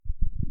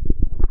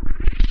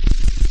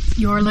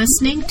You're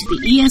listening to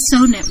the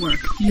ESO Network,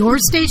 your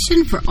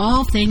station for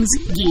all things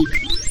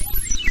geek.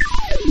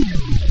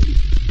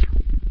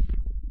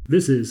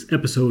 This is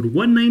episode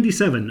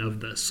 197 of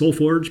the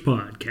Soulforge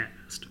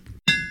podcast.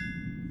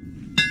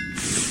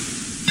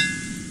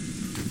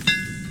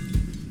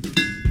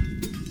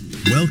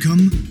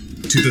 Welcome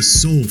to the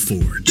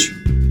Soulforge,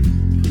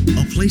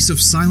 a place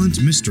of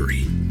silent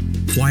mystery,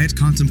 quiet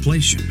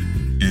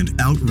contemplation, and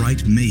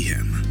outright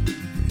mayhem.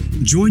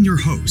 Join your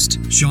host,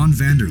 Sean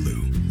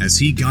Vanderloo, as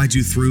he guides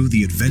you through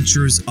the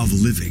adventures of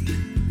living.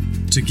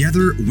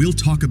 Together, we'll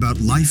talk about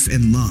life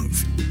and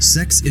love,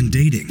 sex and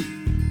dating,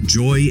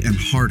 joy and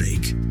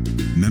heartache,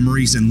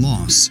 memories and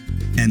loss,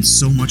 and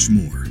so much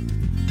more.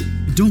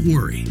 Don't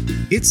worry,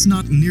 it's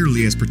not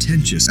nearly as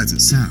pretentious as it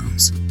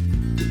sounds.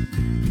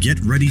 Get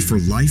ready for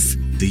life,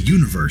 the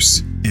universe,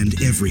 and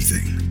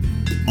everything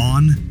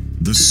on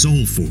the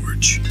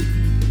Soulforge.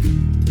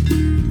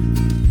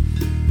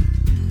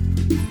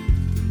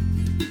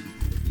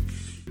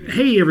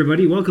 Hey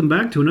everybody, welcome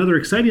back to another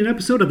exciting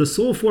episode of the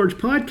Soulforge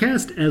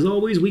podcast. As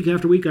always, week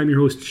after week, I'm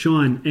your host,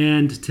 Sean,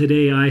 and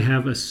today I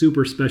have a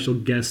super special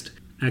guest,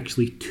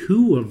 actually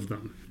two of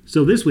them.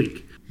 So this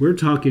week, we're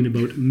talking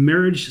about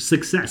marriage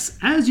success,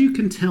 as you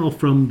can tell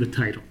from the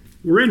title.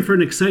 We're in for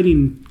an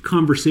exciting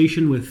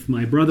conversation with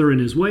my brother and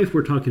his wife.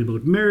 We're talking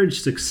about marriage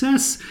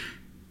success,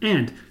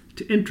 and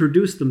to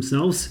introduce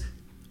themselves,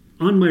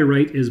 on my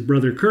right is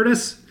Brother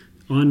Curtis.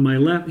 On my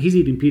left, he's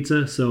eating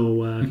pizza,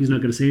 so he's not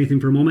going to say anything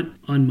for a moment.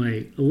 On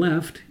my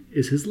left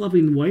is his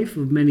loving wife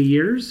of many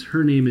years.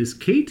 Her name is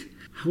Kate.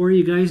 How are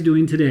you guys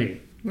doing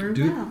today? We're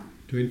well.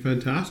 Doing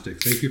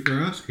fantastic. Thank you for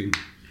asking.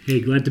 Hey,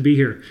 glad to be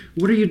here.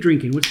 What are you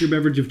drinking? What's your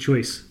beverage of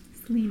choice?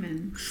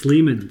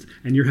 Sleeman's.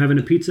 And you're having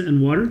a pizza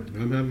and water?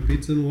 I'm having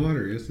pizza and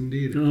water, yes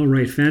indeed. All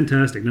right,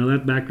 fantastic. Now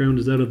that background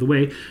is out of the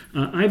way.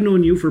 I've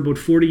known you for about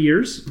 40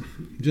 years.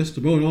 Just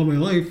about all my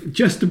life.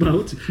 Just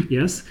about,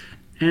 yes.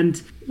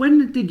 And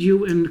when did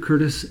you and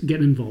Curtis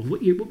get involved?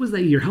 What was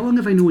that year? How long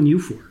have I known you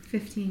for?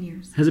 15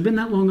 years. Has it been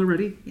that long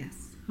already?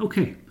 Yes.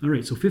 Okay. All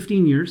right. So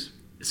 15 years.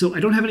 So I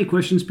don't have any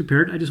questions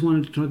prepared. I just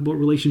wanted to talk about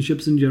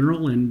relationships in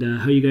general and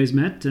how you guys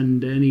met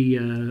and any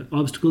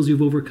obstacles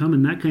you've overcome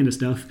and that kind of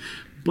stuff.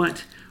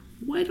 But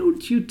why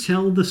don't you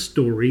tell the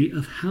story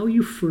of how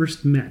you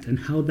first met and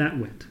how that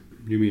went?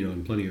 You mean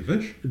on Plenty of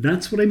Fish?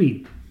 That's what I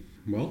mean.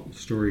 Well, the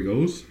story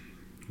goes,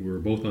 we were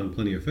both on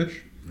Plenty of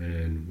Fish,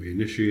 and we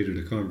initiated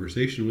a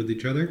conversation with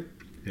each other,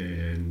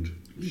 and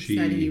she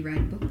said he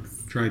read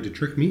books. Tried to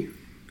trick me.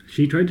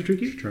 She tried to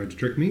trick you? She tried to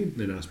trick me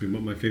and asked me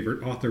what my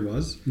favorite author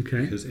was.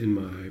 Okay. Because in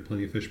my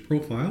Plenty of Fish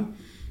profile,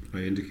 I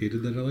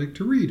indicated that I like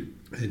to read.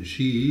 And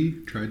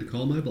she tried to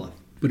call my bluff.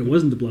 But it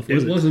wasn't the bluff,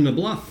 was it? It wasn't a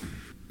bluff.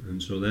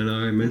 And so then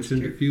I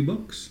mentioned a few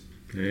books.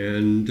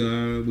 And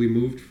we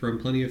moved from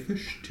Plenty of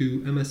Fish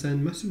to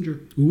MSN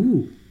Messenger.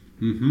 Ooh.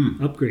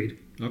 Mm-hmm. Upgrade.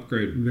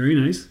 Very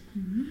nice.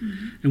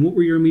 Mm-hmm. And what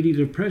were your immediate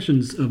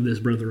impressions of this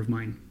brother of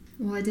mine?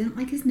 Well, I didn't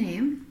like his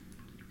name.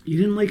 You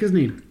didn't like his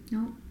name?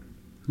 No.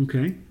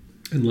 Okay.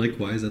 And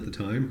likewise, at the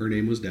time, her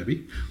name was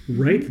Debbie.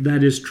 Right,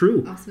 that is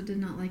true. Also did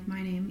not like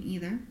my name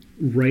either.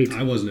 Right.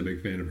 I wasn't a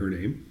big fan of her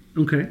name.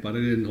 Okay. But I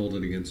didn't hold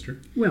it against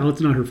her. Well,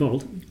 it's not her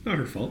fault. Not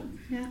her fault.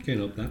 Yeah. Can't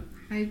help that.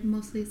 I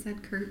mostly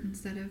said Kurt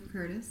instead of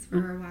Curtis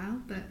for a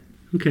while, but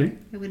okay.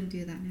 I wouldn't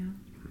do that now.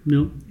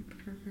 No. I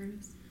prefer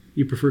Curtis.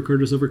 You prefer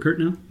Curtis over Kurt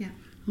now? Yeah.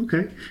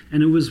 Okay.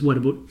 And it was, what,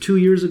 about 2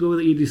 years ago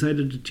that you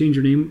decided to change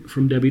your name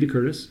from Debbie to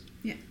Curtis?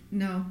 Yeah.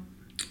 No.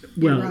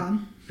 Well, you're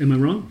wrong. Am I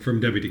wrong? From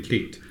Debbie to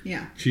Kate.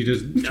 Yeah. She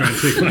just tried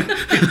to take my...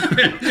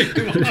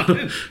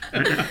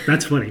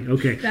 That's funny.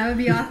 Okay. That would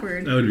be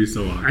awkward. That would be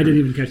so awkward. I didn't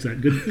even catch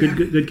that.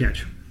 Good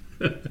catch.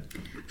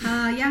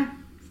 Yeah.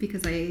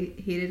 Because I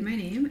hated my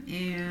name,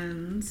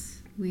 and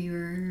we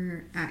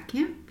were at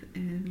camp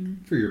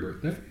and For your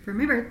birthday. for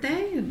my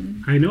birthday,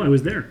 and I know, I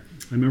was there.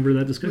 I remember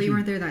that discussion. we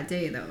weren't there that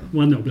day though.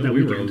 Well, no, but No, that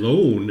we weekend. were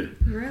alone.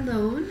 We were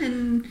alone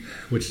and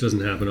Which doesn't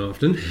happen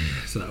often.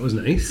 So that was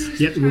nice.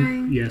 Yeah,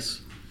 trying.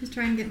 yes. Just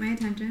trying to get my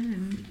attention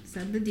and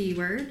said the D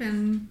word,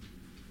 and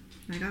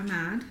I got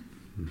mad.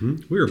 Mm-hmm.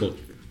 We were both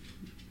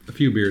a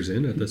few beers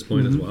in at this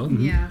point as well.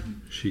 Yeah,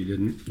 She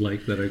didn't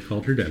like that I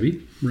called her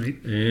Debbie. Right.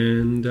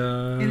 And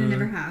and I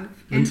never have.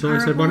 and so I our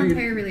said, whole why don't you-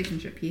 entire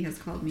relationship, he has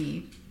called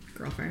me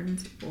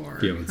girlfriend or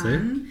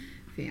Fiancé.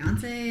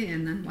 fiance,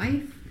 and then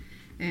wife,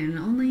 and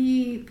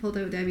only pulled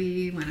out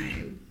Debbie when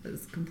I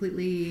was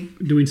completely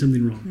Doing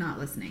something wrong. not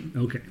listening.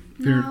 Okay.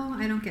 Fair. No,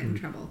 I don't get in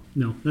trouble.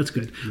 No, that's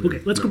good. Okay,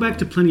 let's go back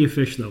to Plenty of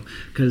Fish, though,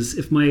 because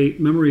if my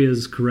memory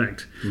is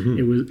correct,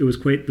 it was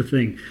quite the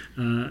thing.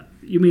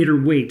 You made her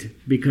wait,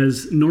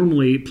 because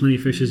normally Plenty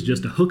of Fish is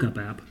just a hookup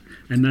app,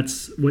 and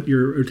that's what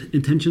your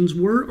intentions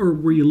were, or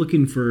were you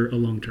looking for a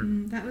long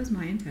term? That was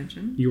my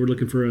intention. You were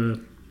looking for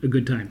a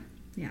good time.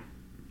 Yeah.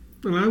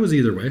 well, I was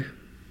either way.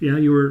 Yeah,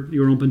 you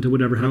were open to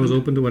whatever happened. I was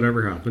open to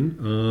whatever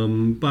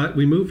happened. But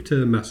we moved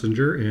to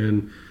Messenger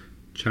and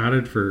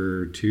chatted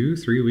for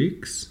 2-3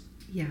 weeks.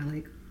 Yeah,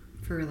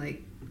 for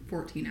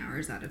 14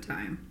 hours at a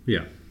time.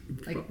 Yeah.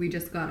 We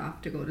just got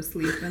off to go to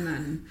sleep, and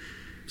then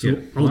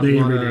So all day,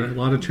 every day. A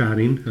lot of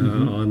chatting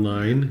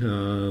online.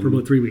 For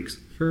about 3 weeks.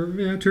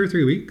 For 2 or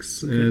 3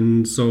 weeks. Okay.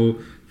 And so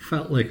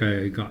felt like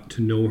I got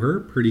to know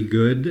her pretty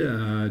good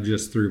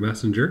just through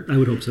Messenger. I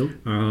would hope so.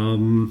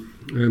 And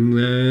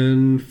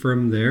then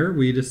from there,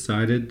 we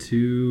decided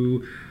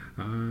to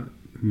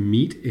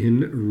meet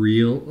in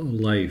real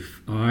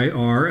life.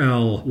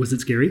 IRL. Was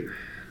it scary?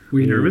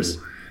 Were you nervous?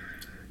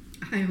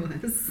 I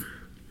was.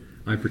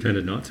 I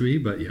pretended not to be,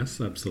 but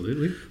yes,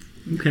 absolutely.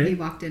 Okay. He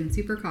walked in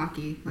super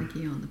cocky, like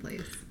he owned the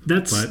place.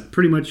 That's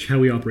pretty much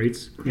how he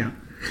operates. Yeah.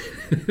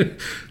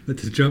 But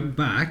to jump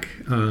back,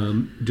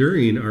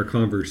 during our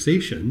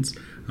conversations,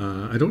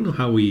 I don't know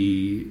how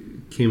we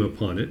came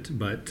upon it,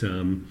 but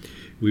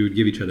we would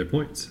give each other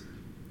points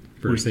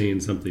for saying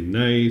something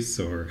nice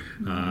or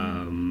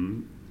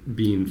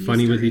being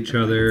funny with each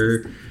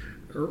other.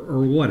 Or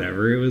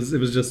whatever. It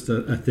was just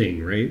a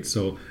thing, right?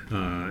 So,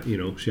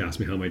 she asked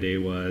me how my day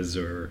was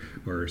or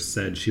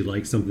said she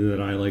liked something that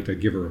I liked,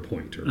 I'd give her a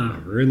point or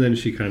whatever. And then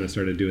she kind of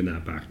started doing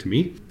that back to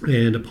me.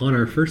 And upon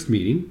our first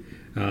meeting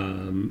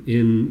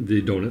in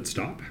the donut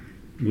stop,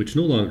 which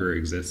no longer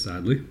exists,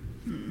 sadly,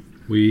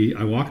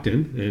 I walked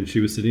in and she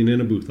was sitting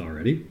in a booth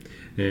already.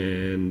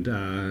 And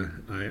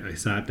I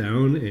sat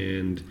down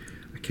and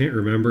I can't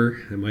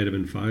remember. It might have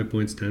been 5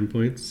 points, 10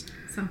 points.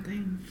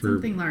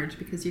 Something large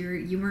because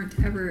you weren't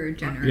ever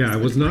generous. Yeah, I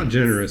was not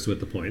generous with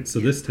the points. So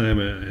this time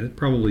I had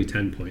probably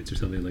 10 points or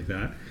something like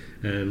that.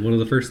 And one of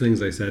the first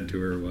things I said to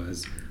her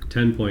was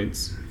 10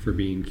 points for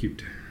being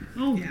cute.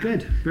 Oh,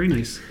 good. Very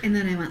nice. And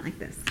then I went like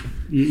this.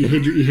 You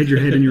hid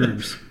your head in your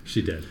arms.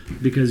 She did.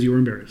 Because you were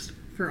embarrassed.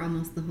 For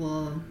almost the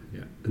whole...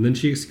 Yeah. And then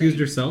she excused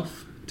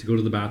herself to go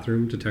to the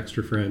bathroom to text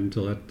her friend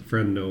to let the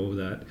friend know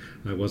that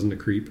I wasn't a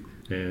creep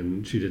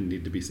and she didn't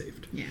need to be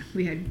saved. Yeah,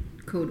 we had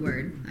code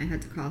word. I had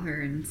to call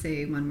her and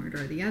say one word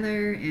or the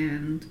other,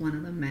 and one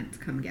of them meant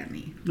come get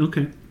me.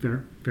 Okay,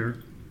 fair.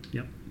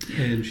 Yep.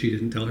 And she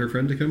didn't tell her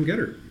friend to come get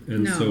her.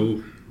 And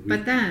so...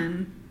 But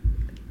then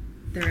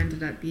there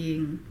ended up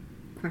being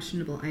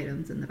questionable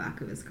items in the back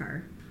of his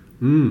car.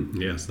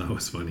 Yes, that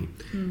was funny.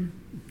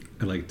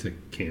 I like to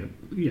camp.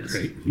 Yes.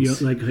 Right? Yeah,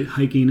 like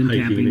hiking and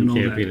camping and all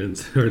that. And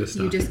sort of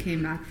stuff. You just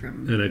came back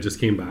from... And I just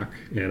came back,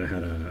 and I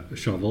had a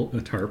shovel,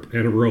 a tarp,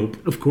 and a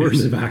rope. Of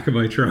course. In the back of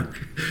my trunk.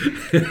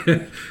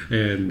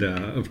 And,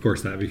 of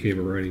course, that became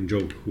a running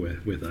joke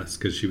with us,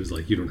 because she was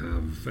like, you don't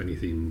have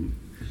anything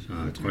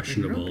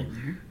questionable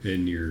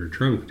in your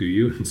trunk, do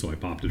you? And so I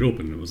popped it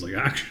open, and I was like,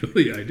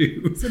 actually, I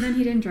do. So then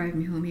he didn't drive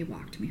me home, he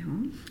walked me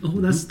home.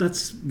 Oh,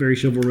 that's very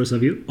chivalrous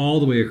of you. All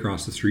the way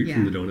across the street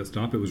from the donut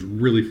stop. It was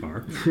really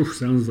far. Yeah.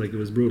 Sounds like it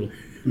was brutal.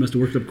 You must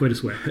have worked up quite a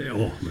sweat.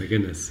 Oh, my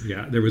goodness.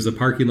 Yeah, there was a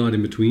parking lot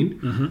in between,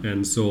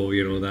 and so,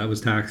 that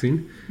was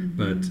taxing.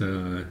 But,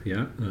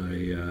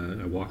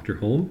 I walked her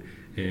home,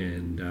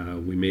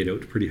 and we made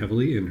out pretty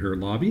heavily in her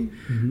lobby.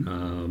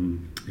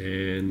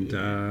 And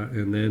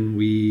then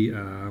we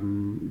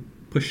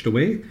pushed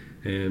away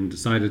and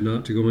decided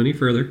not to go any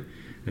further.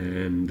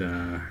 And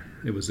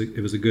it was a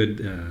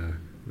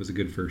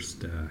good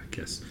first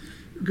kiss.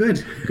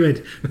 Good.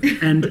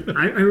 And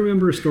I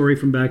remember a story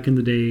from back in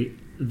the day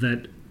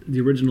that the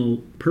original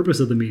purpose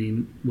of the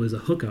meeting was a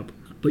hookup,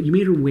 but you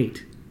made her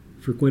wait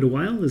for quite a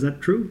while. Is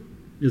that true?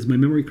 Is my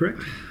memory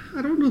correct?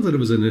 I don't know that it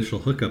was an initial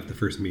hookup the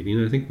first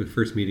meeting. I think the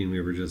first meeting we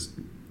were just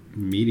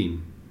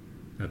meeting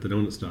at the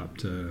donut stop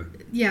to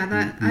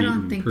I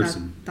don't think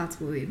that's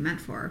what we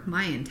meant for.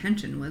 My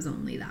intention was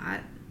only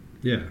that.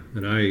 Yeah,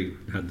 and I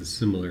had the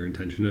similar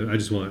intention.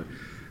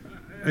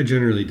 I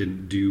generally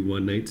didn't do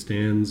one night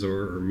stands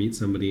or meet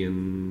somebody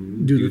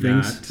and do the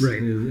that things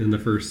right in the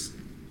first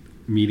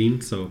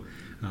meeting. So,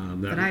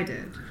 but I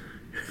did.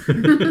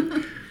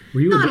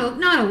 Were you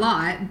not a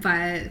lot,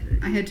 but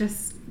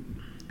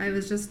I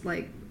was just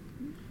like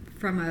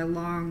from a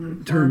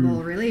long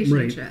horrible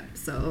relationship. Right.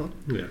 So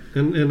yeah,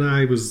 and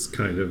I was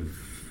kind of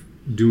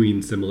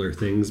doing similar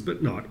things,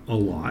 but not a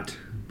lot.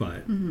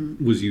 But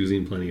was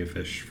using Plenty of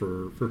Fish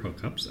for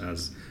hookups,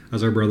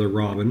 as our brother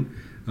Robin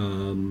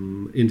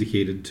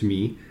indicated to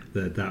me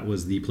that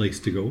was the place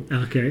to go.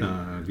 Okay.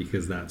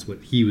 Because that's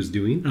what he was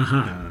doing.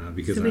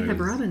 Because so we have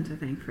Robin to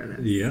thank for this.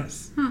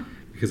 Yes. Huh.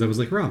 Because I was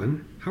like,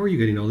 Robin, how are you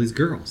getting all these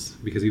girls?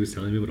 Because he was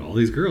telling me about all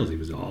these girls. He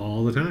was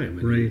all the time.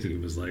 And right. He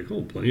was like,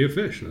 oh, Plenty of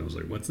Fish. And I was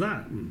like, what's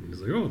that? And he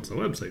was like, oh, it's a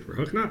website for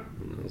hooking up.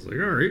 And I was like,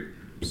 all right.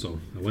 So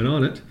I went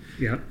on it.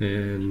 Yeah.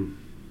 And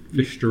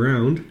fished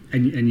around.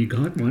 And you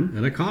got one.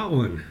 And I caught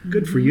one.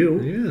 Good for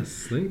you.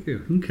 Yes, thank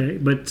you. Okay,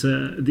 but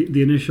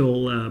the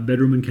initial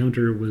bedroom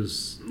encounter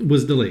was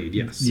delayed,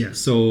 yes. Yes.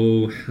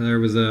 So there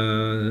was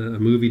a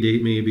movie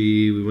date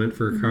maybe. We went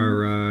for a car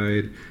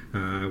ride.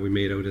 We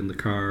made out in the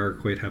car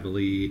quite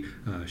heavily.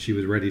 She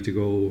was ready to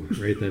go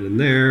right then and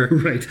there.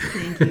 Right.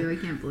 Thank you. I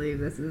can't believe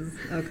this is...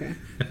 Okay.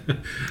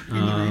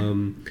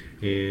 Anyway.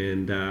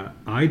 And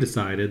I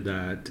decided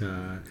that...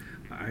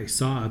 I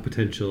saw a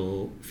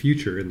potential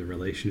future in the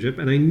relationship,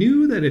 and I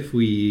knew that if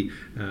we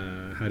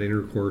had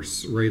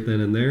intercourse right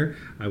then and there,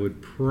 I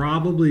would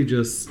probably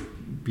just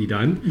be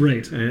done,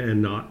 right,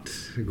 and not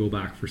go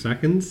back for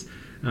seconds.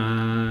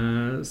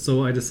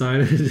 So I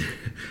decided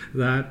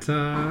that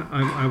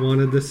I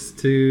wanted this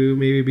to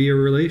maybe be a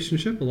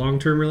relationship, a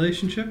long-term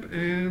relationship,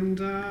 and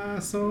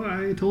so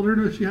I told her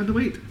that she had to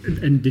wait.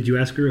 And did you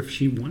ask her if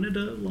she wanted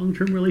a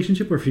long-term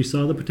relationship or if she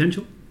saw the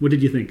potential? What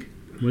did you think?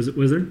 Was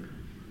there?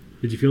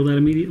 Did you feel that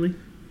immediately?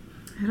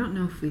 I don't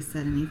know if we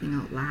said anything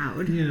out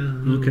loud. Yeah.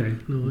 Okay.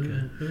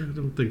 I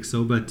don't think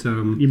so, but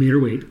You made her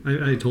wait.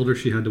 I told her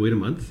she had to wait a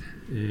month,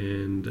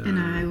 and And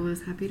I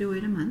was happy to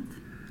wait a month.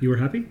 You were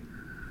happy?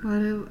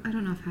 Well, I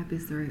don't know if happy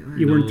is the right word.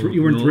 You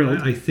weren't thrilled.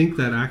 I think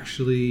that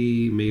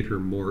actually made her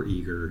more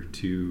eager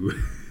to.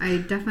 I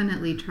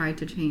definitely tried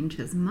to change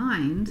his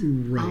mind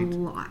Right. a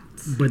lot.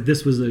 But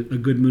this was a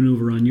good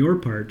maneuver on your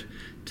part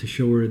to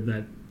show her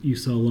that you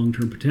saw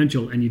long-term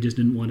potential and you just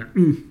didn't want to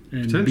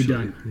and be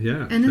done.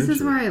 Yeah. And this is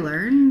potentially. where I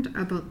learned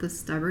about the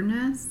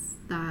stubbornness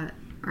that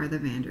are the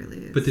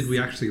Vanderlees. But did we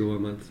actually go a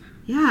month?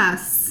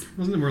 Yes.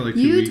 Wasn't it more like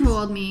 2 You weeks?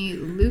 told me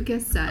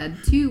Lucas said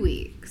 2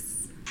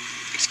 weeks.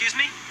 Excuse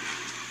me?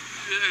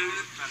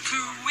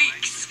 2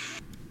 weeks.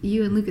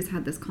 You and Lucas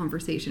had this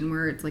conversation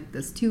where it's like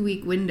this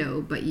 2-week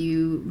window, but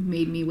you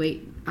made me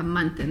wait a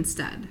month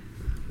instead.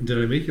 Did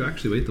I make you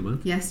actually wait the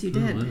month? Yes, you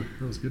did. Oh, wow.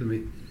 That was good of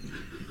me.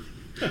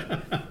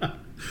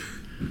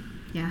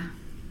 Yeah.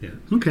 Yeah.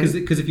 Okay.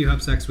 Because if you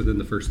have sex within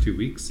the first 2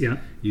 weeks, Yeah.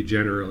 you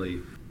generally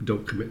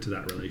don't commit to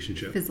that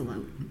relationship. Fizzle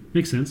out.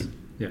 Makes sense.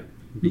 Yeah.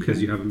 Because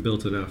Okay. you haven't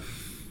built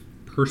enough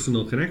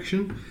personal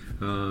connection,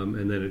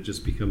 and then it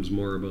just becomes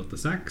more about the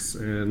sex,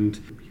 and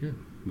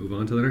move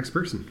on to the next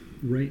person.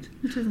 Right.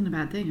 Which isn't a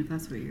bad thing if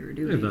that's what you were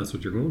doing. If that's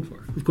what you're going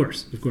for. Of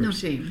course. No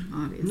shame,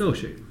 obviously. No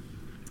shame.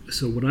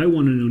 So what I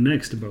want to know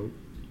next about,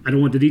 I don't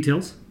want the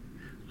details.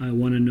 I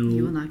want to know.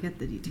 You will not get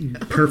the details.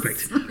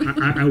 Perfect.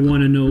 I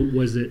want to know,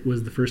 was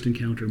the first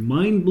encounter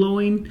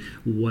mind-blowing?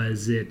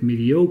 Was it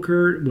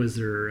mediocre? Was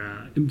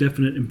there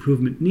definite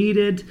improvement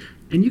needed?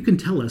 And you can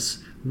tell us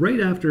right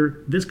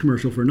after this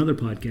commercial for another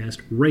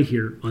podcast right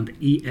here on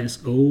the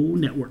ESO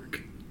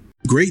Network.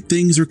 Great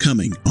things are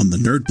coming on the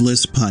Nerd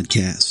Bliss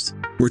podcast.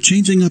 We're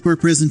changing up our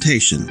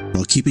presentation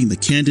while keeping the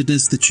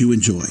candidness that you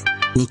enjoy.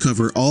 We'll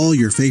cover all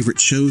your favorite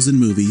shows and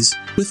movies,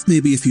 with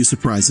maybe a few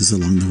surprises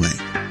along the way.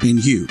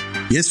 And you,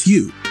 yes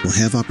you, will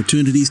have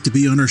opportunities to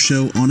be on our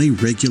show on a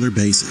regular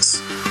basis.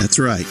 That's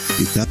right,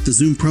 we've got the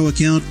Zoom Pro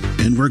account,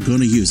 and we're going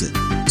to use it.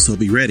 So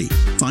be ready.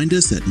 Find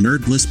us at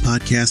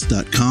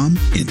nerdblisspodcast.com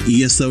and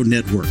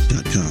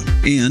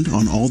esonetwork.com, and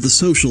on all the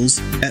socials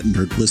at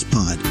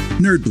NerdBlissPod.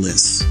 Nerd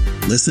Bliss.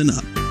 Listen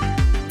up.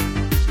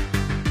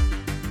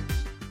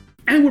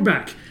 And we're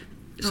back.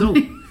 So,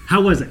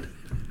 how was it?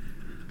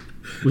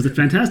 Was it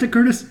fantastic,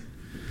 Curtis?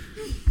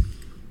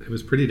 It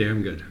was pretty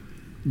damn good.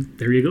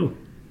 There you go.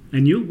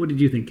 And you? What did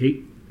you think,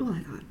 Kate? Well,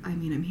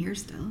 I'm here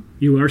still.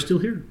 You are still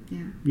here?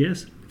 Yeah.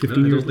 Yes. I 15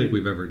 don't years think later.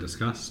 we've ever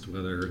discussed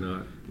whether or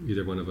not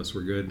either one of us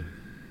were good.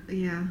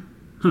 Yeah.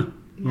 Huh.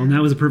 Well, Yeah.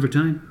 now is a perfect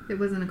time. It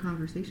wasn't a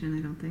conversation,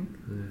 I don't think.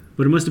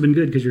 But it must have been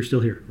good because you're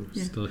still here.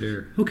 Yeah. Still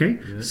here. Okay.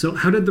 So,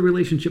 how did the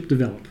relationship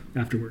develop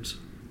afterwards?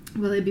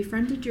 Well, I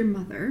befriended your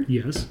mother.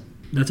 Yes.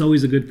 That's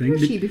always a good thing. Or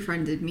she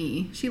befriended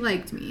me. She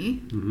liked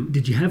me.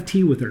 Did you have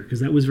tea with her? Because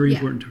that was very Yeah.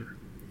 important to her.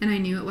 And I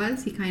knew it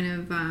was. He kind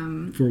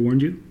of,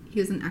 Forewarned you? he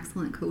was an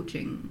excellent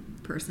coaching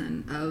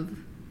person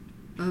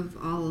of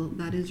all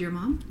that is your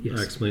mom. Yes.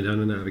 I explained how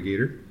to navigate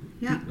her.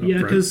 Yeah. Yeah,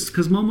 front.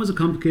 because Mom was a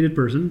complicated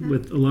person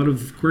with a lot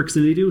of quirks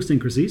and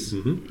idiosyncrasies.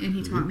 And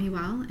he taught me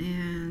well,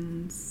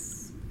 and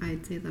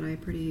I'd say that I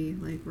pretty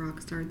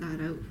rock starred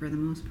that out for the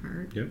most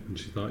part. Yep. And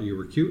she thought you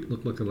were cute,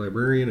 looked like a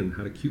librarian, and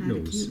had a cute Had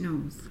nose. a cute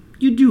nose.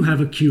 You do have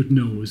a cute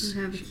nose.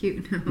 You have a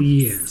cute nose.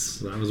 Yes.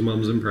 So that was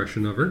Mom's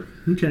impression of her.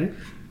 Okay.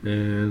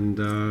 And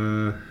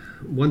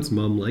once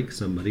Mom likes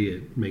somebody,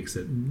 it makes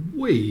it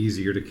way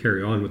easier to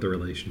carry on with the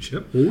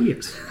relationship. Oh,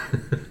 yes.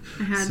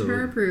 I had So-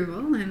 her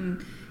approval,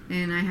 and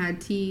I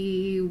had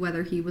tea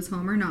whether he was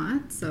home or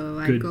not. So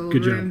I'd Good- go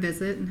good over job. and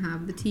visit and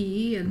have the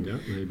tea, and Yeah,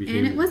 and it and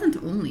became- it wasn't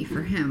only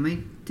for him. I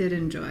did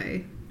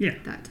enjoy Yeah.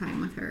 that time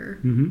with her.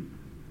 Mm-hmm.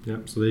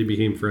 Yep. So they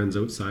became friends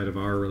outside of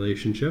our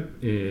relationship,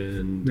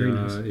 and Very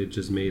nice. it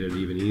just made it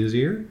even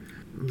easier.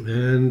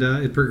 And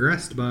it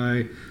progressed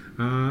by,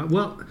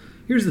 well,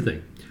 here's the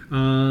thing.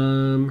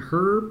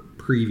 Her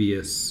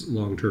previous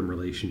long-term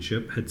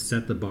relationship had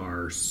set the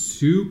bar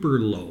super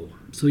low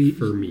So you,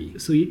 for me.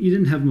 So you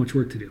didn't have much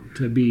work to do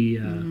to be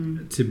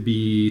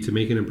To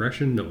make an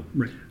impression, no.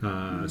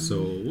 right.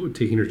 So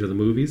taking her to the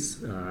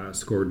movies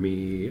scored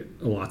me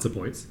lots of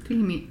points.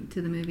 Taking me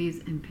to the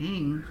movies and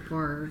paying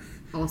for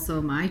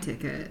also my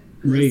ticket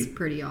was Right.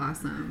 pretty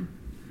awesome.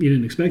 You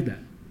didn't expect that.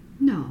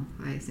 No,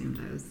 I assumed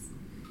I was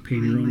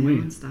Paying your buying own my way.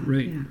 own stuff.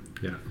 Right. Yeah.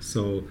 Yeah.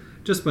 So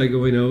just by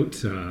going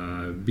out,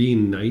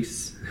 being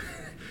nice,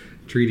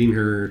 treating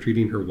her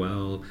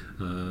well,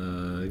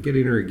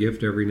 getting her a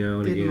gift every now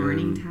and Good again.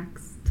 morning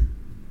text.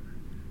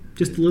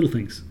 Just the little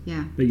things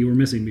Yeah. that you were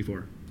missing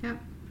before.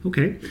 Yep.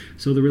 Okay.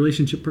 So the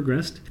relationship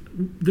progressed.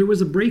 There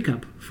was a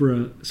breakup for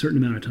a certain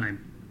amount of time.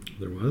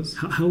 There was.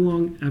 How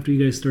long after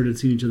you guys started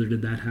seeing each other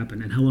did that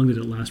happen? And how long did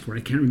it last for? I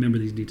can't remember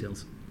these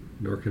details.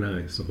 Nor can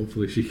I. So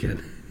hopefully she can.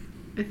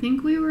 I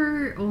think we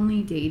were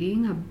only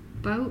dating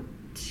about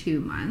 2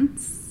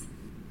 months,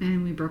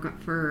 and we broke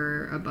up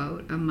for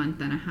about a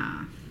month and a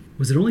half.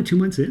 Was it only 2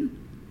 months in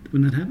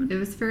when that happened? It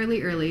was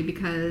fairly early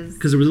because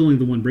Because there was only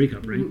the one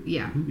breakup, right?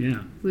 yeah,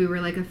 Yeah. we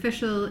were like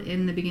official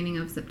in the beginning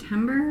of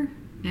September,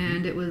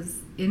 and it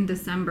was in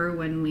December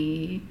when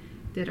we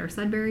did our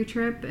Sudbury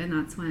trip, and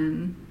that's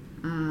when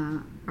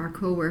our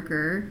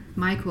coworker,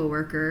 my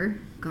coworker,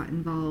 got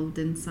involved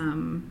in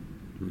some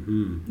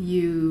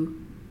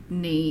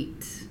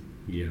Nate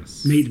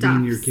Yes. Nate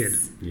being your kid.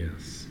 stuffs.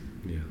 Yes.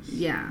 Yes.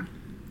 Yeah.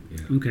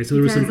 Yeah. Okay, so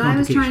there was some Because I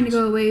was trying to complications.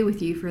 go away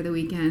with you for the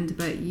weekend,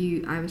 but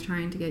I was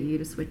trying to get you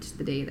to switch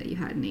the day that you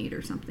had Nate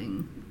or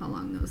something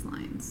along those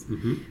lines,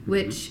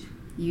 which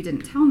you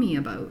didn't tell me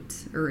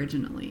about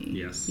originally.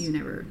 Yes. You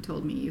never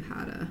told me you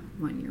had a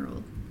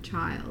 1-year-old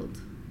child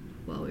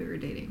while we were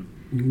dating.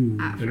 At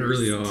And first.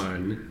 early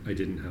on, I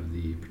didn't have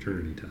the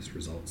paternity test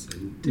results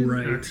and didn't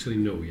Right. actually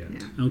know yet.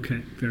 Yeah.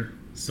 Okay, fair.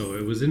 So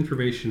it was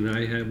information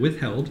I had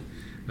withheld.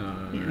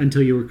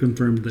 Until you were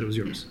confirmed that it was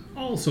yours.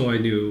 Also, I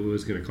knew it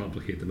was going to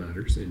complicate the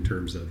matters in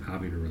terms of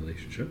having a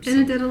relationship. And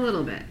it did a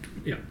little bit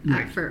Yeah,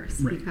 at first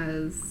Right.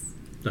 because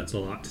that's a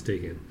lot to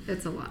take in.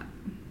 it's a lot.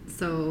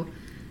 So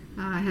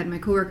I had my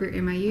coworker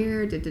in my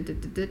ear,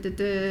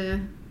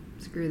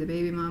 screw the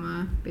baby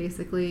mama,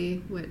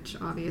 basically, which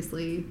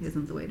obviously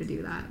isn't the way to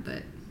do that,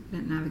 but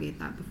didn't navigate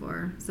that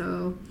before.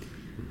 So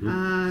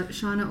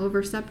Shauna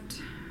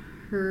overstepped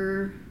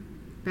her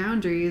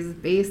boundaries,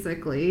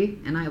 basically,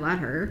 and I let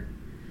her.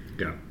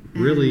 Yeah,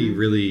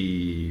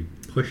 really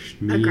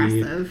pushed me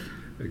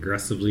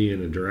aggressively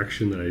in a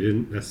direction that I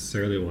didn't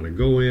necessarily want to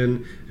go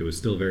in. It was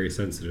still a very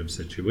sensitive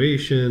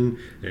situation,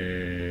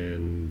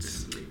 and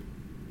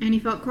And he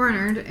felt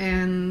cornered,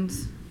 and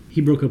He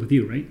broke up with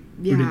you, right?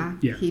 Or yeah,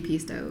 did- he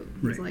pieced out.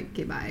 He was Right. like,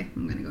 okay, bye,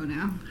 I'm going to go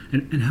now.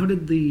 And how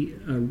did the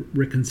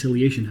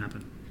reconciliation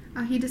happen?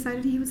 He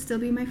decided he would still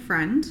be my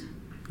friend.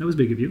 That was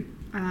big of you.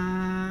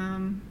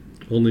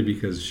 only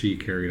because she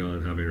carried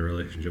on having a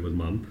relationship with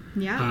Mom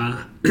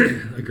Yeah.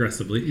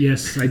 aggressively.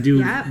 Yes, I do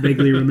Yeah.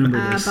 vaguely remember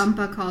this.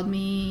 Bumpa called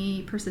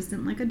me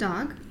persistent like a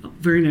dog.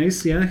 Very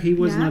nice. Yeah, he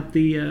was Yeah. not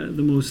the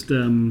most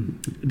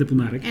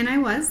diplomatic And I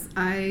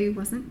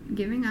wasn't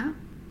giving up.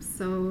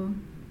 So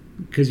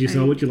because you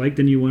saw what you liked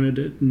and you wanted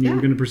it and you Yeah.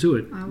 were going to pursue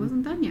it. I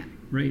wasn't done yet.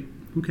 Right.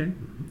 Okay.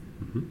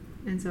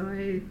 And so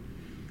I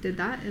did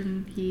that,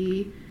 and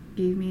he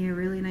gave me a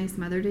really nice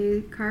Mother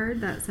Day card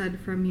that said,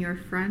 "From your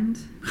friend,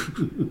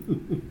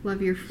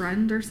 love your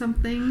friend," or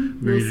something.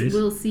 Very nice.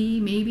 We'll see,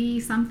 maybe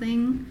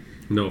something.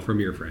 No, from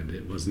your friend.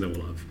 It was no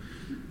love.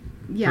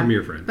 Yeah, From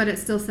your friend. But it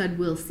still said,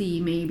 "We'll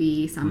see,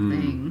 maybe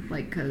something."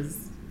 Like,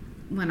 because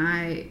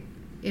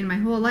in my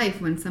whole life,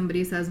 when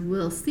somebody says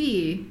 "we'll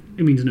see,"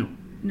 It means no.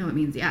 no, it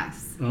means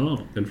yes.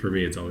 Oh, And for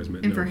me, it's always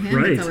meant And no. for him,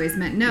 Right. it's always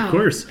meant no. of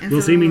course. And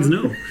We'll so- see means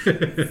no.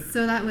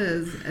 So that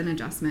was an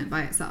adjustment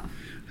by itself.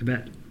 I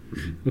bet.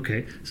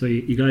 Okay, so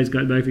you guys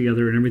got back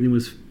together and everything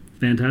was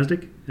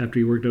fantastic after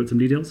you worked out some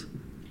details?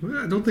 Well,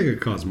 I don't think it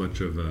caused much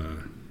of a...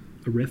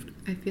 A rift?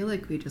 I feel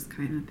like we just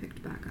kind of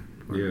picked back up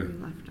where Yeah. we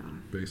left off.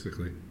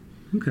 Basically.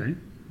 Okay.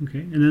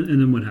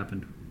 And then what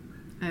happened?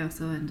 I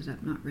also ended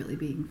up not really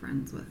being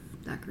friends with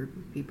that group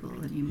of people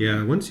anymore.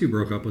 Yeah, once you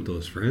broke up with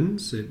those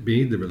friends, it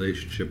made the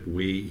relationship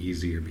way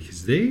easier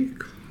because they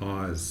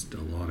caused a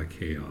lot of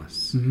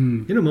chaos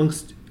in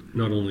amongst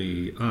not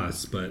only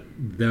us but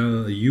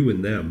you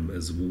and them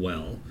as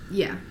well.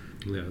 Yeah.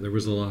 Yeah, there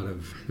was a lot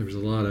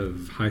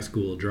of high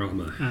school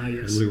drama,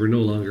 Yes. and we were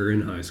no longer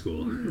in high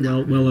school.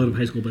 Well out of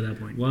high school by that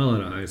point. Well,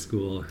 out of high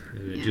school,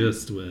 and it Yeah.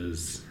 just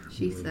was.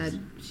 She was-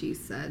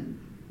 said.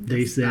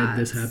 They this, said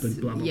this that.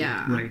 happened, blah, blah,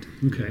 Yeah. blah. Right.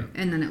 Okay.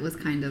 And then it was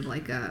kind of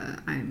like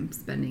I'm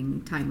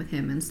spending time with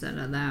him instead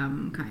of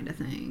them kind of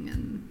thing.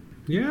 And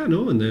Yeah,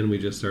 no, and then we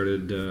just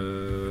started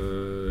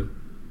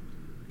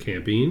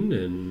camping,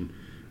 and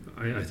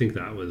I think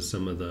that was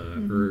some of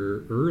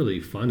the early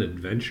fun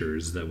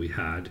adventures that we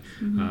had.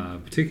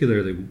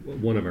 Particularly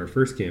one of our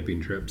first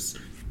camping trips.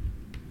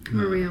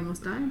 where we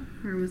almost died?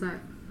 Or was that...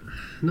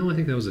 No, I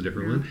think that was a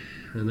different one,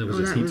 and that was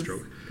just heat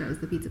stroke. That was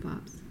the Pizza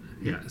Pops.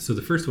 Yeah, so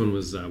the first one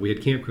was we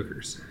had camp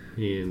cookers,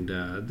 and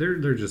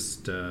they're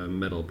just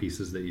metal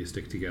pieces that you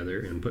stick together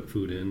and put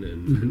food in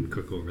and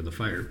cook over the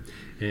fire.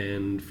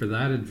 And for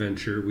that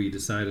adventure, we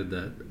decided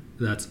that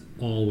that's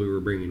all we were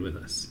bringing with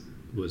us,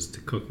 was to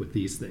cook with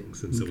these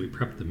things. And so we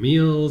prepped the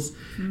meals,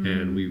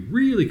 and we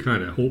really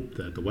kind of hoped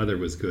that the weather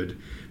was good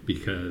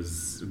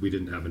because we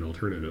didn't have an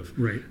alternative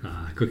Right.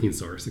 cooking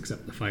source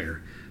except the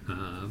fire.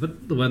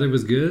 But the weather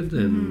was good,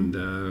 and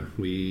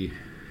we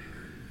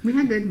We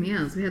had good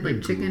meals. We had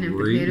like chicken and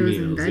great potatoes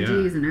and meals,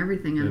 veggies yeah. and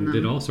everything in and them.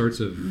 did all sorts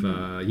of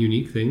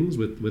unique things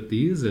with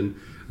these, and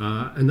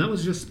that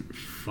was just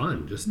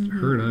fun. Just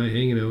her and I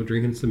hanging out,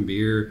 drinking some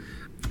beer,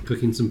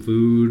 cooking some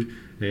food,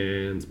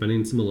 and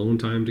spending some alone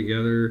time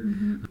together.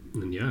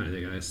 And yeah, I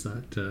think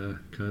that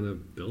kind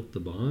of built the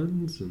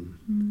bonds.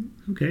 And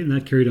Okay, and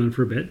that carried on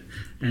for a bit.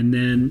 And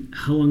then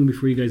how long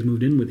before you guys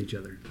moved in with each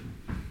other?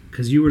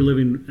 Because you were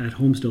living at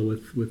home still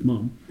with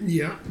Mom.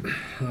 Yeah.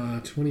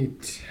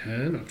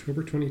 2010,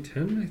 October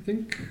 2010, I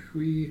think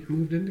we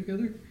moved in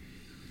together.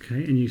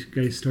 Okay, and you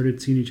guys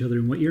started seeing each other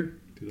in what year?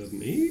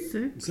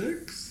 2008?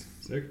 Six.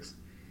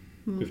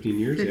 15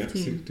 years,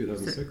 15.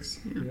 2006.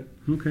 Yeah.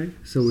 Yeah. Okay,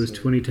 so it was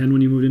 2010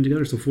 when you moved in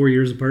together, so 4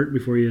 years apart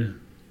before you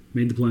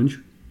made the plunge.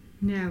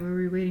 Yeah, were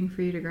we waiting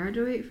for you to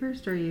graduate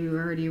first, or we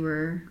already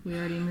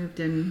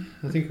moved in?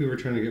 I think we were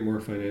trying to get more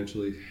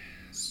financially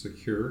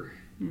secure.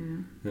 Yeah.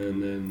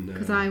 And then...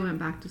 Because I went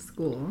back to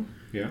school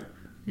Yeah.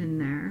 in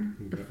there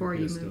We got before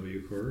the you SW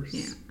moved. course.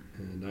 Yeah.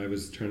 And I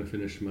was trying to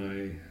finish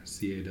my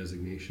CA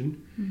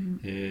designation.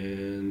 Mm-hmm.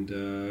 And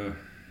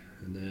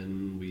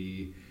then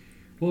we...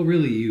 Well,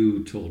 really,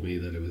 you told me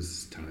that it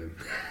was time.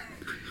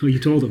 Oh, you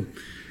told him.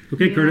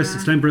 Okay, Yeah. Curtis,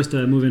 it's time for us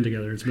to move in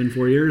together. It's been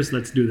 4 years.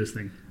 Let's do this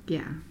thing.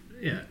 Yeah.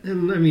 Yeah,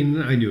 and I mean,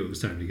 I knew it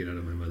was time to get out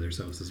of my mother's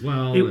house as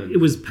well. and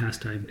It was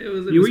past time. It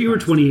was you were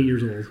past 28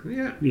 years old.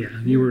 Yeah. Yeah,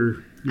 you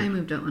were. I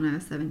moved out when I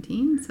was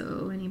 17,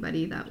 so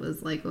anybody that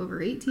was like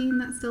over 18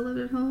 that still lived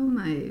at home,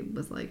 I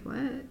was like,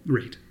 what?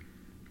 Right.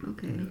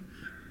 Okay.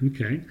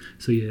 Okay,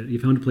 so you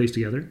found a place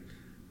together.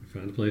 We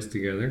found a place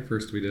together.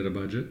 First, we did a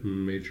budget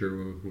and made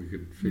sure we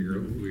could figure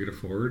out what we could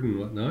afford and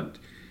whatnot.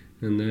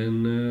 And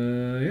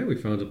then, we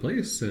found a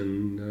place,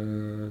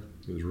 and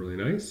it was really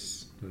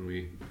nice when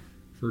we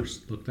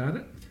first looked at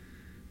it.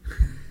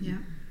 Yeah.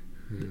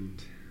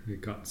 And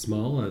it got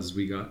small as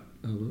we got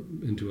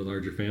into a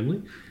larger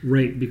family.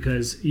 Right,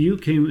 because you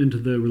came into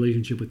the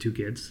relationship with 2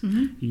 kids.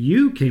 Mm-hmm.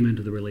 You came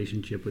into the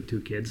relationship with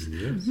 2 kids.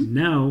 Yes.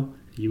 Now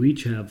you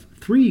each have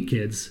 3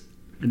 kids,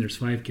 and there's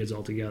 5 kids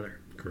altogether.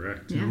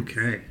 Correct. Yeah.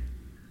 Okay.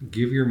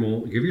 Give your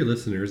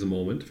listeners a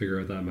moment to figure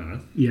out that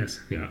math. Yes.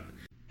 Yeah.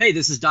 Hey,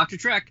 this is Dr.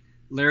 Trek,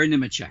 Larry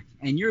Nemechek,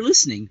 and you're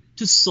listening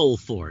to Soul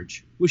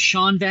Forge with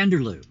Sean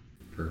Vanderloo.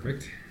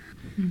 Perfect.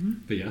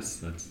 But yes,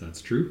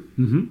 that's true.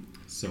 Mm-hmm.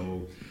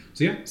 So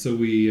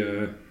we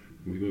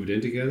moved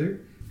in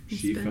together.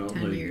 She Spent felt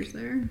 10 like years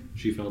there.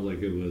 she felt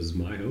like it was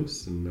my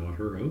house and not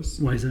her house.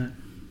 Why is that?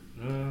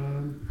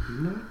 I'm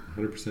not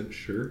 100%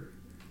 sure.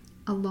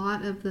 A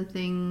lot of the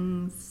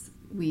things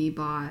we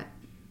bought,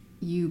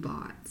 you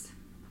bought.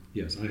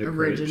 Yes, I had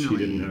credit. She Originally.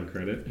 didn't have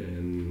credit,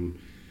 and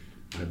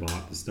I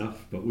bought the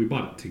stuff, but we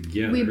bought it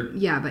together.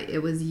 But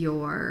it was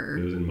your...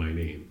 It was in my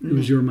name. It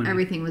was your money.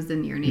 Everything was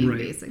in your name, Right.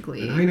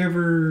 basically. And that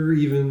never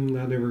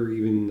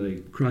even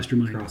like Crossed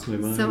your mind. crossed my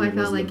mind. So I felt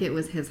wasn't like it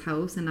was his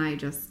house, and I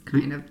just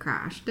kind of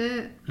crashed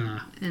it.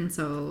 And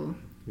so...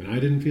 And I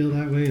didn't feel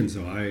that way, and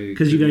so I...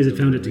 Because you guys had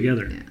found it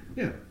deliberately- together.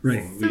 Yeah. Yeah.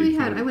 Right. Well, So we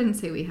had, found- I wouldn't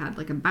say we had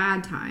like a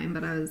bad time,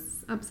 but I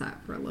was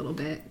upset for a little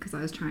bit because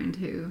I was trying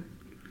to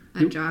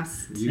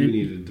adjust. You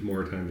needed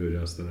more time to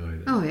adjust than I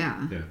did. Oh,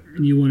 yeah. Yeah.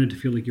 And you wanted to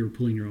feel like you were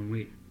pulling your own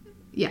weight.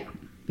 Yeah,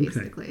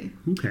 basically.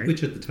 Okay.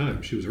 Which at the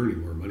time, she was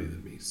earning more money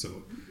than me,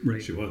 so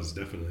Right. she was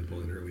definitely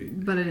pulling her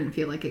weight. But I didn't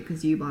feel like it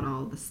because you bought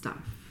all the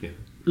stuff. Yeah.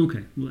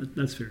 Okay. Well,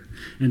 that's fair.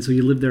 And so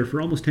you lived there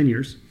for almost 10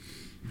 years.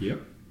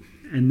 Yep.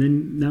 And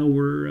then now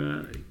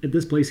we're at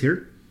this place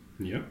here.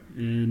 Yep.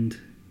 And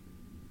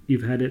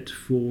you've had it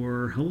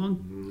for how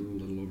long?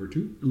 A little over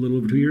 2. A little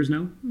over 2 years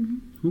now?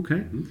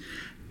 Okay.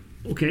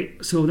 Okay,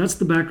 so that's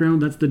the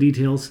background, that's the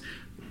details.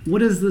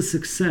 What is the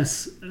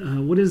success?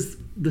 What is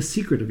the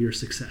secret of your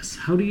success?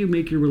 How do you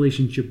make your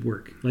relationship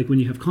work? Like when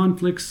you have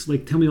conflicts,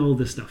 like tell me all of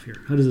this stuff here.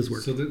 How does this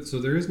work? So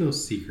there is no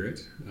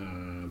secret,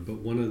 but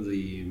one of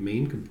the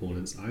main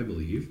components, I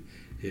believe,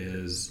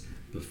 is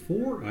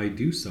before I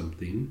do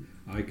something,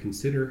 I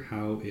consider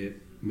how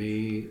it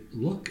may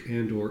look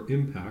and or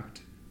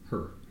impact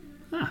her.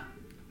 Ah,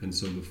 And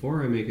so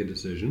before I make a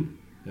decision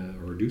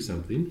or do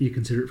something, you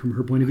consider it from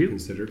her point of view?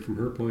 consider it from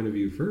her point of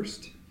view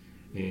first.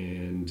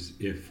 And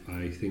if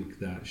I think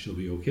that she'll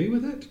be okay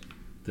with it,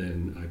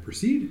 then I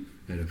proceed.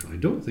 And if I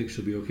don't think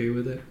she'll be okay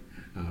with it,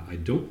 I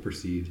don't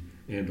proceed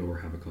and or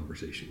have a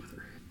conversation with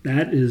her.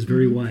 That is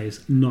very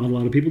wise. Not a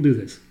lot of people do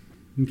this.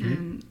 Okay.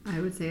 And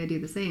I would say I do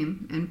the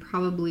same and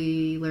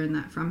probably learn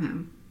that from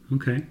him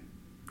Okay.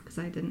 because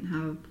I didn't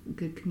have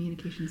good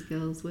communication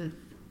skills with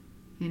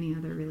any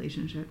other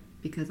relationship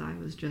because I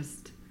was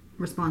just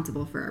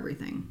responsible for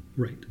everything.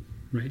 Right.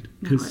 Right.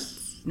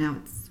 Now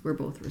it's we're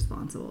both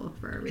responsible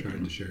for Trying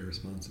everything. to share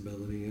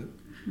responsibility,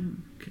 yeah.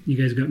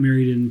 You guys got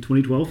married in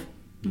 2012?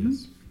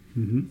 Yes.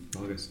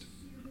 Mm-hmm. August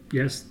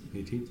Yes.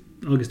 18th.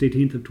 August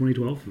 18th of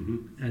 2012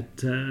 at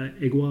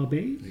Igua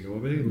Bay. They go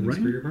away, Right.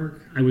 Superior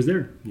Park. I was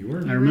there. You were?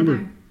 I remember.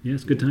 there.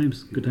 Yes, good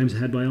times. Good times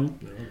had by all.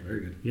 Oh,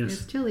 very good. Yes.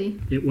 It's chilly.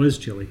 It was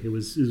chilly. It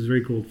was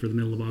very cold for the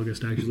middle of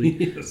August, actually.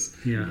 Yes.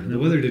 Yeah, The that-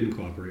 weather didn't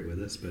cooperate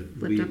with us, but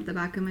Flipped up the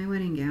back of my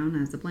wedding gown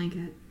as a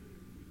blanket.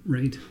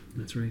 Right.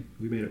 That's right.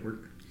 we made it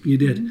work. You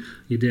did.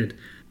 You did.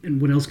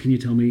 And what else can you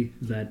tell me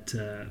that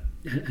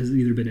has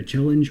either been a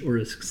challenge or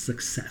a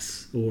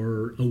success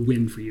or a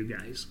win for you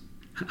guys?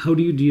 How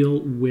do you deal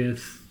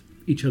with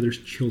each other's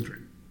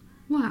children?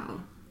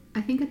 Wow.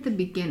 I think at the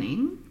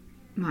beginning,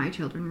 my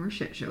children were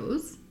shit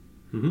shows.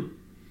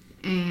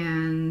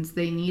 And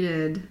they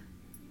needed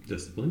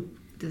Discipline.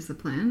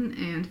 discipline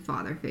and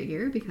father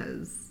figure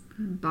because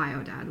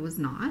bio dad was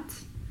not.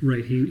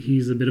 Right.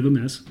 He's a bit of a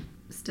mess.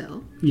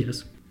 still.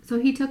 Yes. So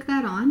he took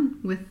that on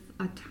with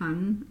a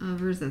ton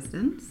of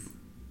resistance.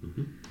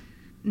 Mm-hmm.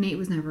 Nate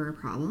was never a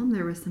problem.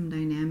 There was some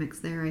dynamics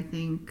there, I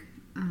think,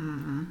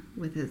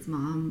 with his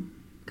mom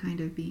kind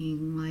of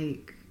being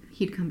like,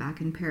 he'd come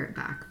back and parrot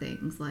back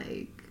things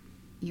like,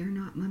 "You're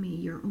not Mummy,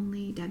 you're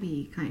only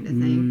Debbie," kind of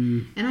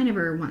thing. And I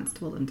never once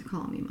told him to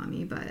call me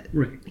Mummy, but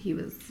Right. he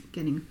was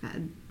getting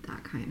fed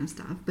that kind of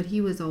stuff. But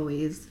he was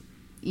always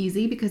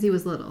easy because he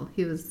was little.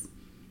 He was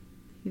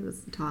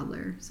a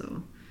toddler,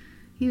 so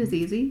he was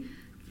easy.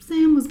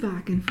 Sam was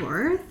back and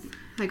forth.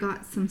 I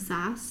got some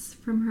sass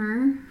from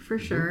her for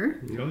sure.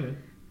 Oh yeah.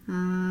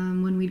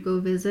 When we'd go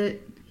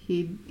visit,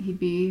 he'd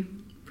be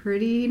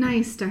pretty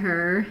nice to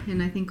her,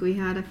 and I think we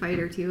had a fight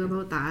or two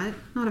about that.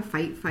 Not a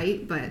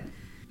fight, but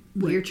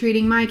you're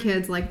treating my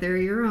kids like they're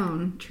your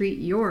own. Treat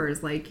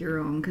yours like your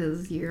own,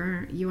 because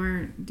you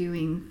aren't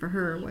doing for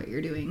her what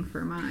you're doing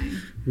for mine.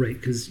 Right,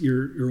 because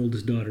your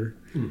oldest daughter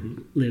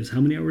lives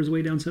how many hours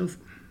away down south?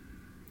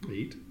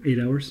 8. 8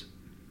 hours.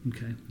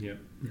 Okay. Yeah.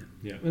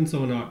 And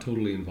so not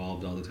totally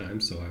involved all the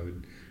time, so I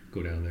would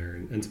go down there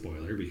and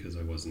spoil her because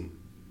I wasn't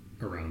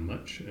around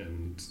much,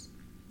 and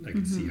I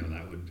could see how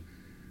that would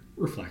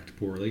reflect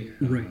poorly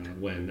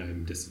when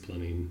I'm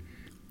disciplining.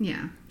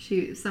 Yeah,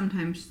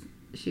 sometimes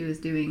she was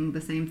doing the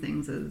same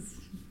things as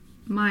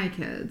my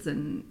kids,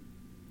 and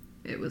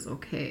it was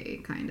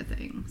okay, kind of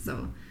thing.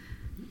 So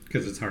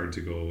because it's hard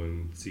to go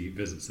and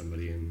visit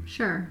somebody and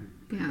sure,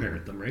 yeah,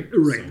 parent them, right?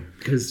 Right,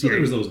 because so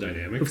there was those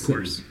dynamics, of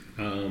course.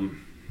 And,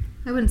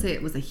 I wouldn't say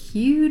it was a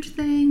huge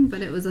thing,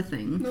 but it was a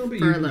thing no, but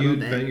for a little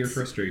you'd bit. vent your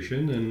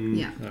frustration, and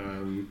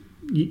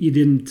You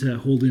didn't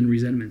hold in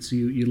resentment, so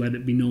you let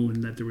it be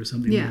known that there was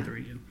something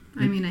bothering you.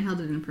 I mean, I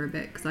held it in for a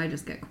bit because I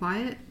just get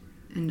quiet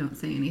and don't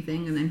say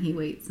anything, and then he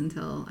waits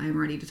until I'm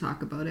ready to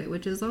talk about it,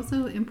 which is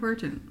also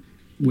important.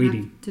 Waiting.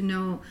 You have to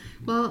know.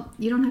 Well,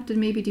 you don't have to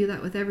maybe do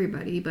that with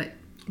everybody, but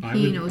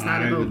he knows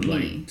that about would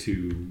me. like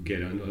to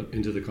get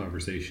into the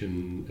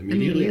conversation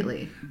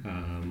immediately.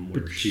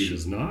 Where she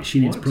does not.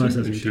 She needs want to,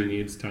 processing and she time.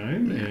 needs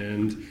time,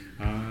 and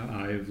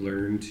I've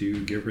learned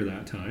to give her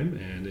that time,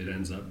 and it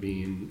ends up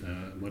being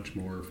a much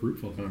more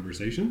fruitful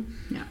conversation.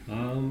 Yeah.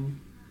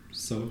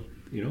 So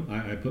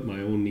I put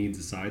my own needs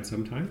aside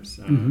sometimes,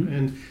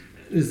 and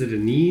is it a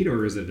need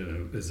or is it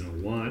a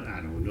want? I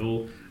don't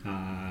know.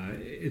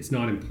 It's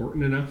not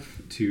important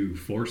enough to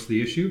force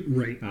the issue,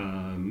 Right.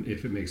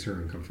 If it makes her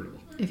uncomfortable.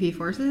 If he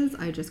forces,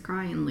 I just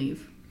cry and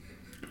leave.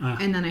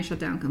 And then I shut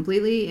down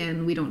completely,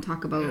 and we don't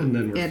talk about And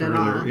then we're it at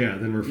all.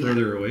 then we're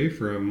further away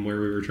from where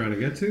we were trying to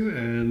get to,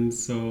 and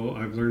so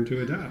I've learned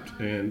to adapt,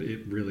 and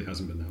it really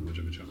hasn't been that much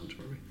of a challenge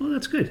for me. Well,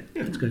 that's good.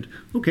 Yeah. That's good.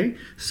 Okay,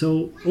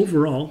 so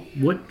overall,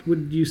 what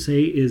would you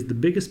say is the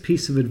biggest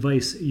piece of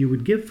advice you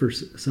would give for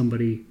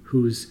somebody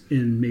who's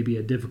in maybe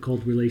a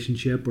difficult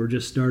relationship or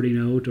just starting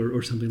out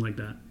or something like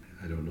that?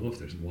 I don't know if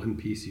there's one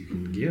piece you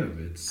can give.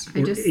 It's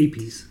Or a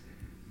piece.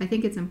 I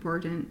think it's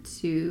important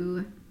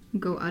to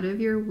go out of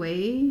your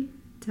way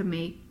to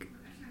make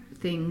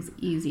things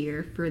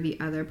easier for the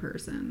other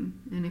person.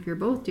 And if you're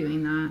both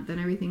doing that, then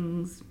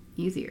everything's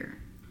easier.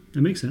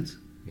 That makes sense.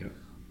 yeah.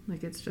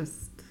 Like it's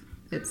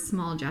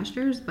small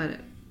gestures,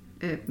 but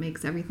it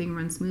makes everything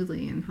run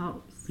smoothly and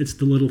helps. It's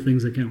the little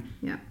things that count.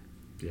 Yeah.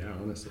 Yeah,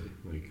 honestly,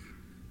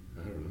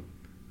 I don't know.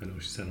 I know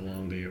she's had a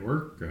long day at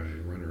work. I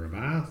run her a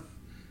bath,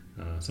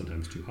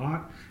 sometimes too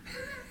hot.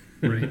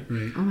 Right.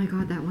 Oh my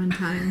God, that one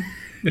time.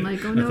 I'm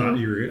like, oh no.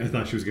 I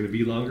thought she was going to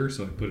be longer,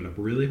 so I put it up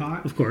really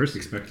hot. Of course.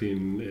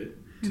 Expecting it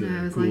to And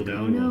I was cool like, down.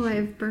 oh no, while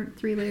I've burnt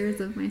 3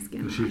 layers of my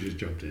skin she off. just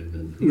jumped in.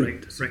 And,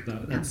 Right.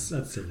 That's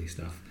silly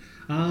stuff.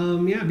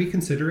 Be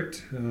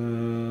considerate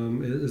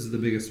is the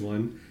biggest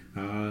one.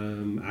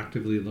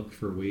 Actively look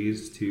for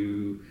ways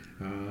to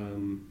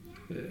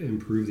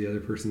improve the other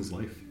person's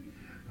life.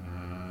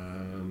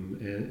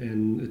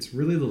 And it's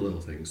really the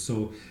little things.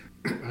 So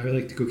I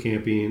like to go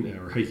camping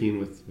or hiking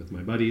with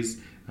my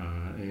buddies,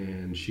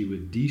 and she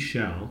would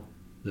de-shell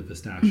the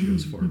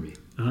pistachios for me.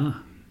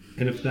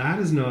 And if that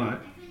is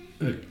not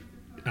an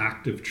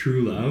act of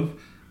true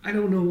love, I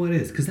don't know what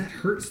is, because that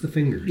hurts the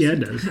fingers. Yeah, it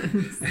does.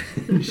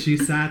 And she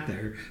sat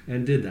there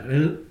and did that.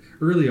 And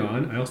early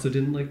on, I also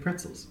didn't like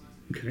pretzels.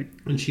 Okay.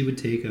 And she would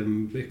take a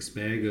mixed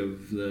bag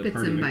of the Bits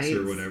party and mix or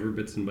bites. whatever,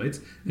 bits and bites,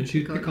 and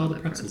she'd Cook pick all all the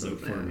the pretzels out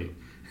pretzels for out. me.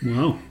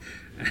 Wow.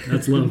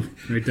 That's love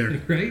right there.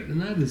 Right? And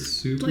that is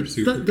super Like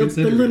the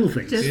considerate. little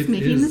things. Just It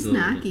making the is the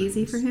snack little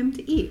easy things. for him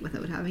to eat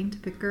without having to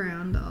pick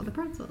around all the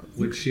pretzels.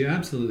 Which she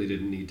absolutely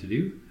didn't need to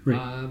do,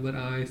 Right. but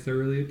I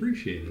thoroughly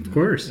appreciated. Of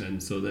course.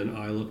 And so then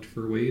I looked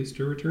for ways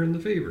to return the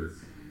favor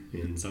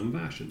in some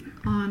fashion.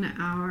 On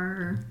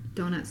our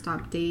donut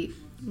stop date,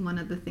 one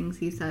of the things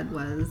he said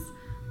was,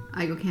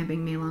 I go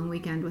camping May long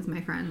weekend with my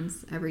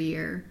friends every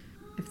year.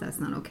 If that's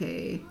not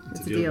okay,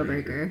 it's a deal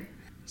breaker.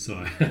 So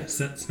I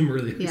set some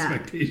early Yeah.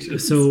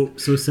 expectations. So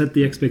set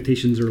the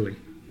expectations early.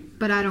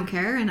 But I don't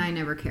care, and I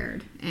never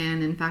cared.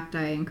 And in fact,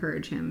 I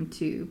encourage him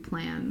to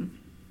plan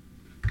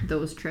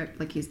those trips,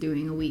 like he's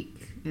doing a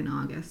week in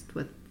August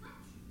with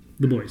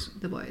The boys.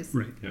 The boys.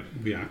 Right. Yeah,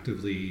 we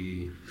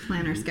actively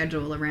Plan our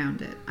schedule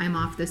around it. I'm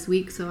off this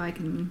week, so I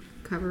can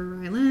cover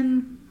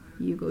Rylan.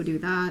 You go do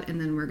that, and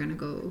then we're going to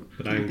go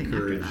But I camping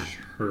after encourage that.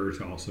 her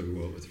to also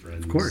go out with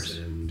friends, Of course.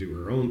 and do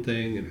her own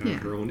thing and have Yeah.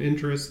 her own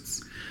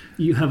interests.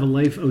 You have a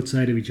life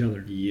outside of each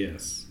other,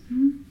 Yes,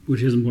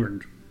 which is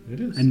important. it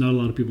is. And not a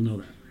lot of people know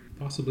that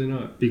Possibly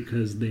not.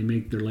 because they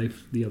make their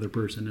life the other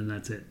person, and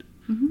that's it.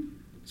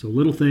 So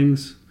little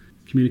things,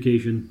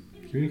 communication.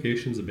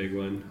 Communication's a big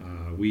one.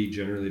 We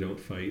generally don't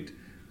fight.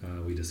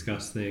 We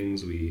discuss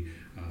things.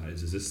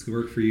 Does this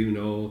work for you?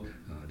 No.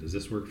 Does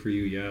this work for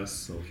you?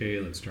 Yes. Okay,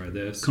 let's try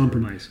this.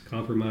 Compromise.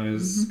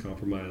 Compromise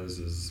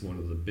is one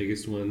of the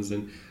biggest ones.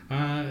 And,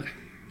 I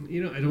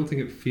don't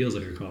think it feels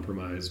like a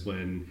compromise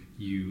when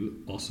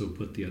you also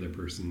put the other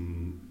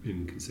person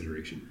in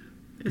consideration.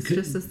 It's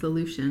just a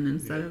solution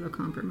instead of a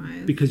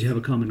compromise. Because you have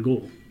a common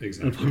goal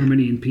Exactly. of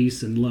harmony and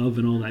peace and love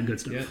and all that good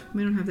stuff. Yeah.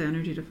 We don't have the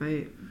energy to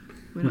fight.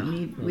 We don't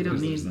need. We don't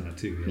There's need. that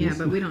too. Yeah,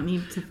 but we don't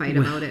need to fight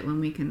about it when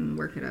we can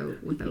work it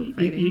out without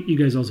fighting. You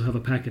guys also have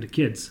a packet of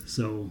kids,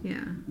 so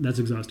Yeah, that's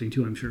exhausting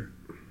too, I'm sure.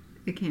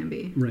 it can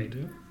be. Right.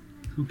 Yeah,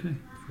 Okay.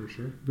 for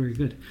sure. Very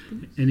good.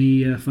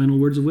 Any final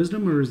words of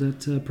wisdom, or is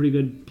that a pretty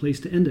good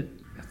place to end it?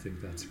 I think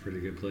that's a pretty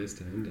good place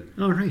to end it.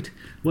 All right.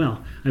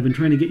 Well, I've been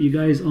trying to get you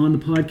guys on the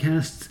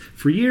podcasts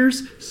for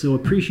years, so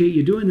appreciate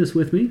you doing this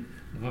with me.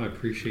 I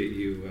appreciate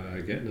you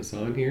getting us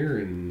on here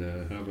and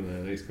having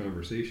a nice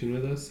conversation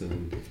with us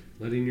and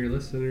letting your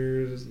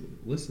listeners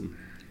listen.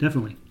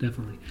 Definitely.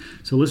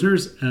 So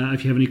listeners,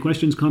 if you have any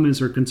questions,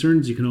 comments, or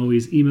concerns, you can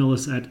always email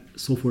us at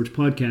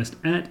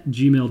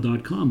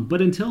soulforgepodcast@gmail.com.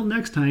 But until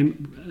next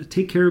time,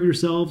 take care of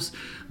yourselves,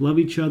 love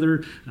each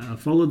other,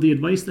 follow the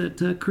advice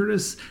that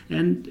Curtis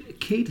and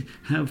Kate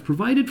have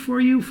provided for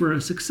you for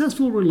a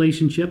successful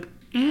relationship,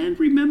 and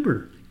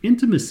remember,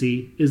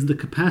 intimacy is the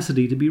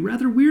capacity to be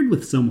rather weird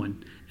with someone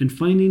and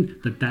finding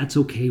that that's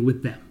okay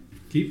with them.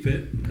 Keep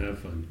fit and have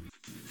fun.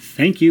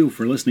 Thank you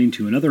for listening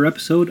to another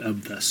episode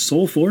of the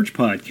Soul Forge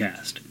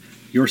Podcast.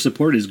 Your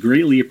support is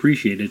greatly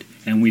appreciated,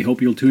 and we hope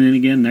you'll tune in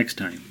again next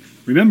time.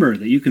 Remember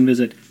that you can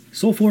visit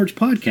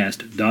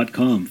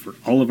soulforgepodcast.com for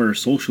all of our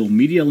social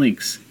media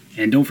links,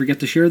 and don't forget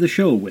to share the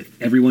show with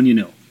everyone you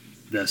know.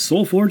 The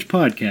Soul Forge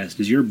Podcast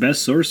is your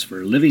best source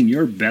for living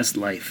your best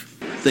life.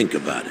 Think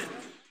about it.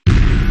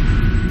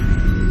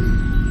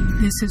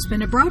 This has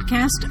been a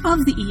broadcast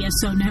of the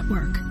ESO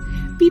Network.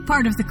 Be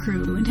part of the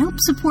crew and help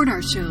support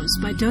our shows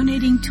by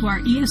donating to our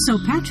ESO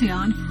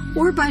Patreon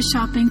or by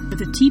shopping at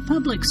the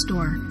TeePublic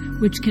store,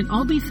 which can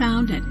all be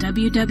found at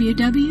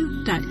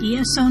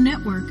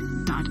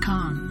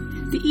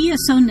www.esonetwork.com. The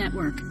ESO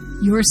Network,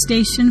 your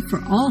station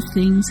for all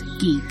things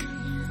geek.